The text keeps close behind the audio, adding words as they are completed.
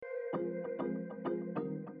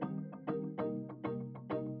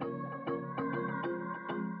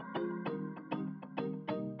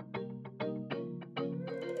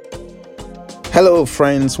Hello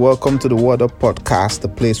friends, welcome to the Word Up Podcast, the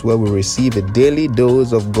place where we receive a daily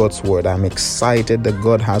dose of God's Word. I'm excited that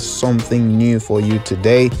God has something new for you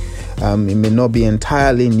today. It may not be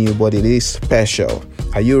entirely new, but it is special.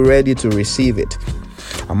 Are you ready to receive it?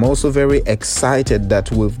 I'm also very excited that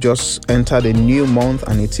we've just entered a new month,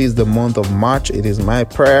 and it is the month of March. It is my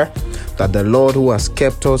prayer that the Lord, who has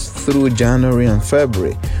kept us through January and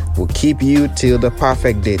February, will keep you till the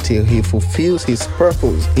perfect day, till He fulfills His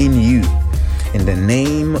purpose in you. In the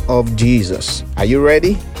name of Jesus. Are you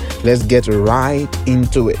ready? Let's get right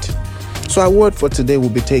into it. So our word for today will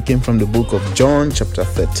be taken from the book of John, chapter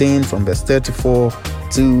 13, from verse 34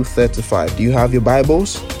 to 35. Do you have your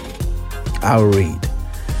Bibles? I'll read.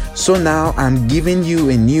 So now I'm giving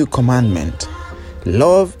you a new commandment.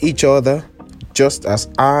 Love each other just as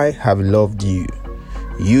I have loved you.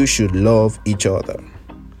 You should love each other.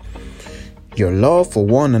 Your love for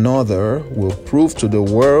one another will prove to the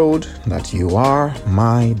world that you are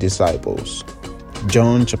my disciples.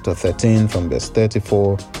 John chapter 13 from verse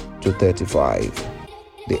 34 to 35.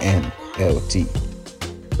 The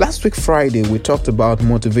NLT. Last week Friday, we talked about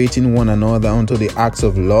motivating one another unto the acts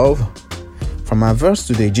of love. From our verse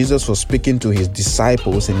today, Jesus was speaking to his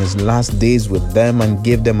disciples in his last days with them and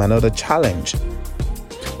gave them another challenge.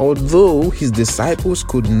 Although his disciples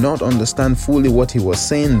could not understand fully what he was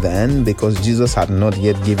saying then, because Jesus had not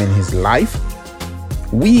yet given his life,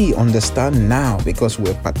 we understand now because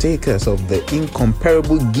we're partakers of the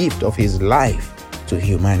incomparable gift of his life to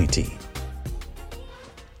humanity.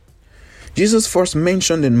 Jesus first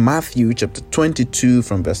mentioned in Matthew chapter 22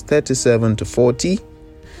 from verse 37 to 40,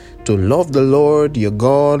 to love the Lord your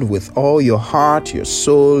God with all your heart, your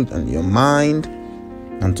soul, and your mind,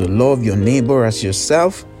 and to love your neighbor as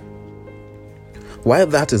yourself. While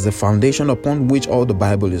that is the foundation upon which all the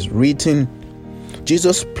Bible is written,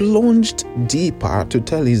 Jesus plunged deeper to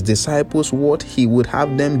tell his disciples what he would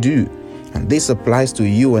have them do. And this applies to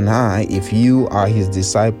you and I if you are his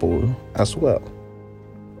disciple as well.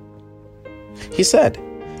 He said,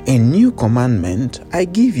 "A new commandment I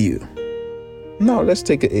give you." Now let's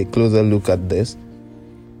take a closer look at this.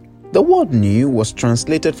 The word new was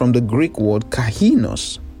translated from the Greek word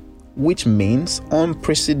kainos, which means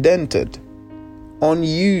unprecedented,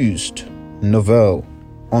 unused, novel,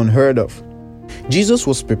 unheard of. Jesus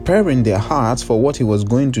was preparing their hearts for what he was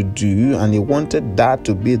going to do, and he wanted that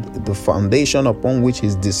to be the foundation upon which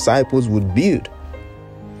his disciples would build.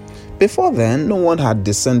 Before then, no one had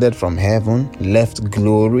descended from heaven, left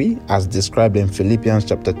glory, as described in Philippians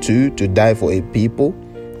chapter 2, to die for a people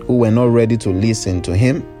who were not ready to listen to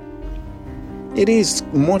him. It is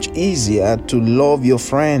much easier to love your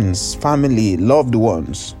friends, family, loved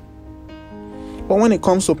ones. But when it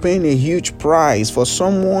comes to paying a huge price for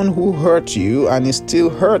someone who hurt you and is still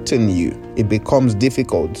hurting you, it becomes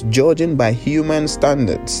difficult, judging by human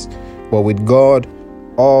standards. But with God,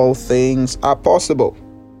 all things are possible.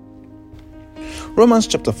 Romans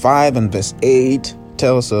chapter 5 and verse 8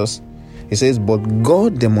 tells us, it says, "But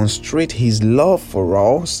God demonstrates his love for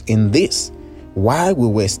us in this: while we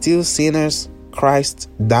were still sinners, Christ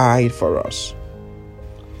died for us."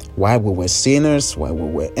 While we were sinners, while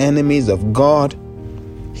we were enemies of God,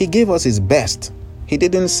 he gave us his best. He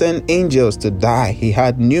didn't send angels to die. He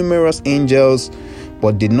had numerous angels,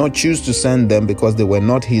 but did not choose to send them because they were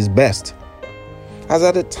not his best. As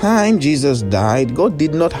at the time Jesus died, God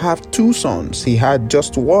did not have two sons. He had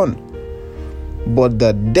just one. But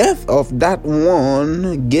the death of that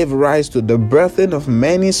one gave rise to the birthing of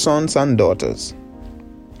many sons and daughters.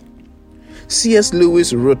 C.S.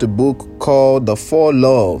 Lewis wrote a book called The Four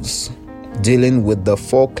Loves, dealing with the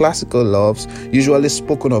four classical loves usually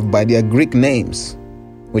spoken of by their Greek names,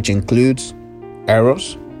 which includes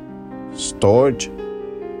Eros, Storge,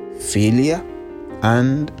 Philia,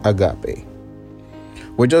 and Agape.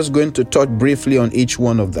 We're just going to touch briefly on each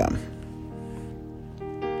one of them.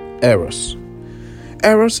 Eros.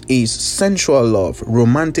 Eros is sensual love,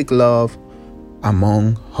 romantic love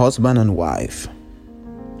among husband and wife.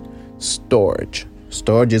 Storge.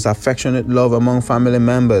 Storge is affectionate love among family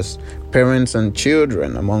members, parents and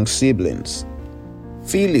children, among siblings.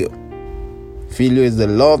 Phileo. Phileo is the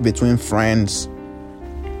love between friends.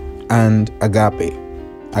 And agape.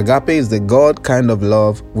 Agape is the God kind of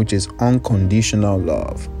love, which is unconditional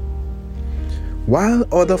love. While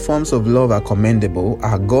other forms of love are commendable,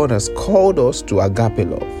 our God has called us to agape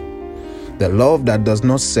love. The love that does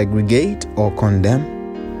not segregate or condemn.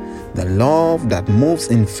 The love that moves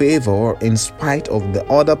in favor in spite of the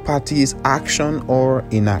other party's action or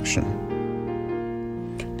inaction.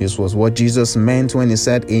 This was what Jesus meant when he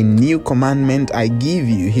said, "A new commandment I give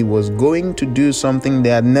you." He was going to do something they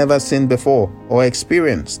had never seen before or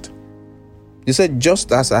experienced. He said,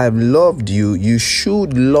 just as I have loved you, you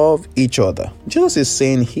should love each other. Jesus is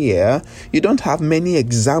saying here, you don't have many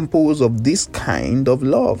examples of this kind of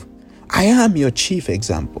love. I am your chief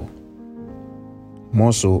example.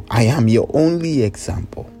 More so, I am your only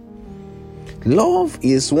example. Love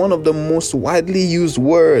is one of the most widely used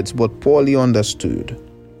words, but poorly understood.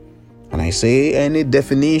 And I say any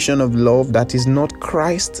definition of love that is not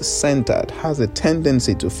Christ-centered has a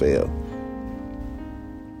tendency to fail.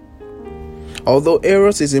 Although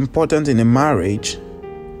eros is important in a marriage,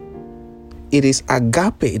 it is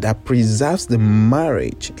agape that preserves the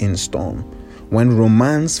marriage in storm. When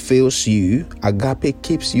romance fails you, agape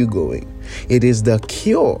keeps you going. It is the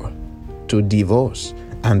cure to divorce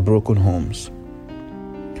and broken homes.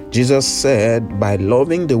 Jesus said, by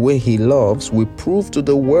loving the way he loves, we prove to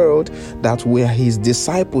the world that we are his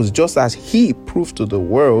disciples, just as he proved to the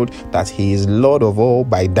world that he is Lord of all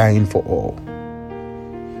by dying for all.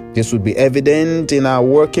 This would be evident in our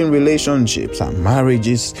working relationships and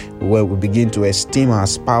marriages, where we begin to esteem our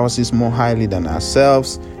spouses more highly than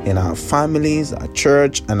ourselves, in our families, our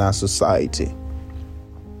church, and our society.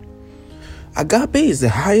 Agape is the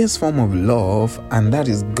highest form of love, and that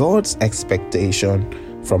is God's expectation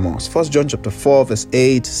from us. 1 John chapter 4 verse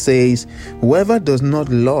 8 says, whoever does not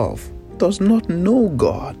love does not know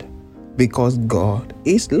God, because God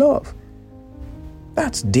is love.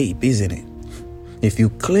 That's deep, isn't it? If you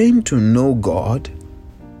claim to know God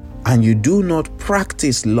and you do not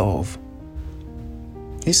practice love,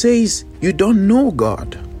 he says you don't know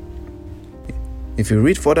God. If you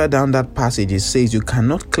read further down that passage, it says you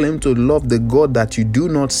cannot claim to love the God that you do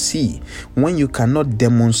not see when you cannot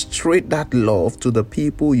demonstrate that love to the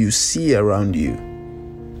people you see around you.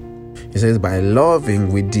 He says by loving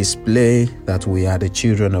we display that we are the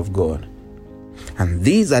children of God. And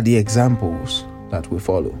these are the examples that we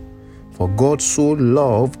follow. For God so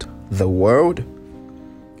loved the world,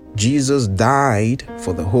 Jesus died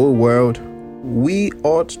for the whole world. We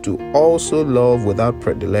ought to also love without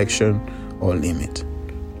predilection or limit.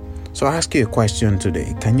 So I ask you a question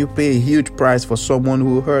today. Can you pay a huge price for someone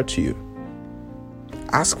who hurt you?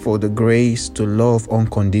 Ask for the grace to love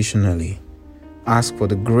unconditionally. Ask for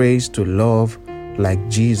the grace to love like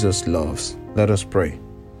Jesus loves. Let us pray.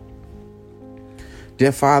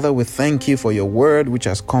 Dear Father, we thank you for your word which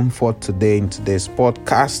has come forth today in today's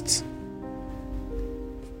podcast.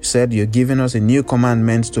 You said you're giving us a new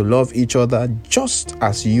commandment to love each other just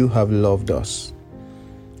as you have loved us.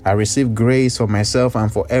 I receive grace for myself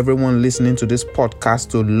and for everyone listening to this podcast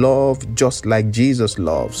to love just like Jesus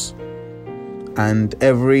loves. And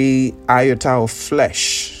every iota of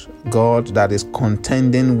flesh, God, that is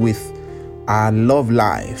contending with our love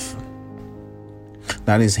life,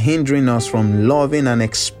 that is hindering us from loving and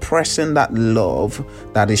expressing that love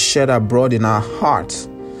that is shed abroad in our hearts.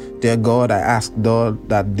 Dear God, I ask, Lord,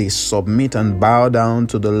 that they submit and bow down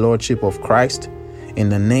to the Lordship of Christ in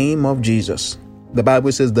the name of Jesus. The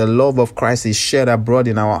Bible says the love of Christ is shed abroad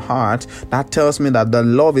in our heart. That tells me that the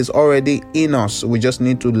love is already in us. We just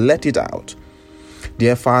need to let it out.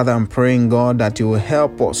 Dear Father, I'm praying, God, that you will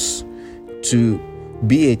help us to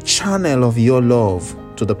be a channel of your love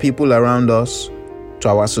to the people around us, to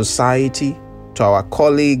our society, to our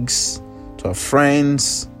colleagues, to our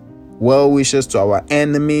friends, well-wishers, to our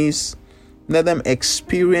enemies. Let them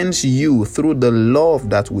experience you through the love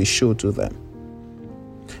that we show to them.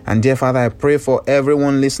 And dear Father, I pray for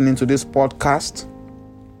everyone listening to this podcast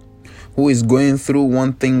who is going through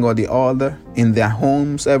one thing or the other in their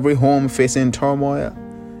homes, every home facing turmoil.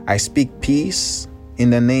 I speak peace in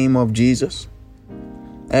the name of Jesus.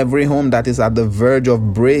 Every home that is at the verge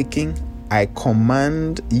of breaking, I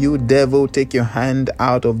command you, devil, take your hand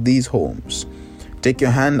out of these homes. Take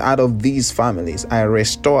your hand out of these families. I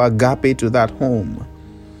restore agape to that home.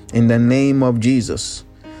 In the name of Jesus,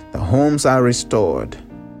 the homes are restored.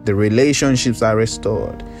 The relationships are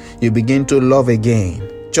restored. You begin to love again,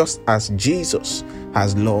 just as Jesus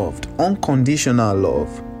has loved. Unconditional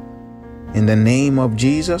love. In the name of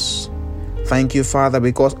Jesus, thank you, Father,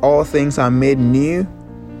 because all things are made new.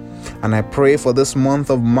 And I pray for this month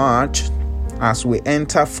of March. As we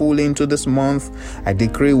enter fully into this month, I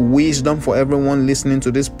decree wisdom for everyone listening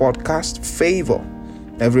to this podcast. Favor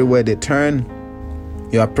everywhere they turn.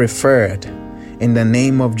 You are preferred. In the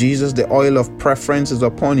name of Jesus, the oil of preference is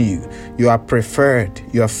upon you. You are preferred.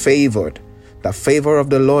 You are favored. The favor of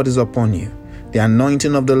the Lord is upon you. The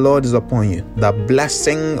anointing of the Lord is upon you. The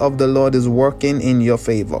blessing of the Lord is working in your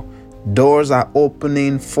favor. Doors are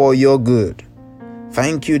opening for your good.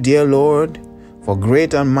 Thank you, dear Lord, for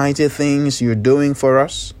great and mighty things you're doing for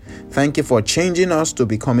us. Thank you for changing us to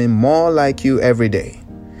becoming more like you every day.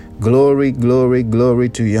 Glory, glory, glory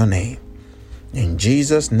to your name. In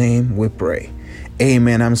Jesus' name we pray.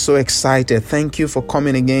 Amen. I'm so excited. Thank you for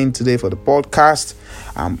coming again today for the podcast.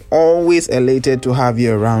 I'm always elated to have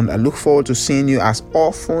you around. I look forward to seeing you as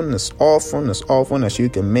often as you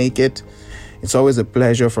can make it. It's always a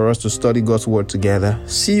pleasure for us to study God's word together.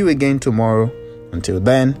 See you again tomorrow. Until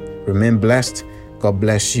then, remain blessed. God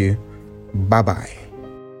bless you. Bye-bye.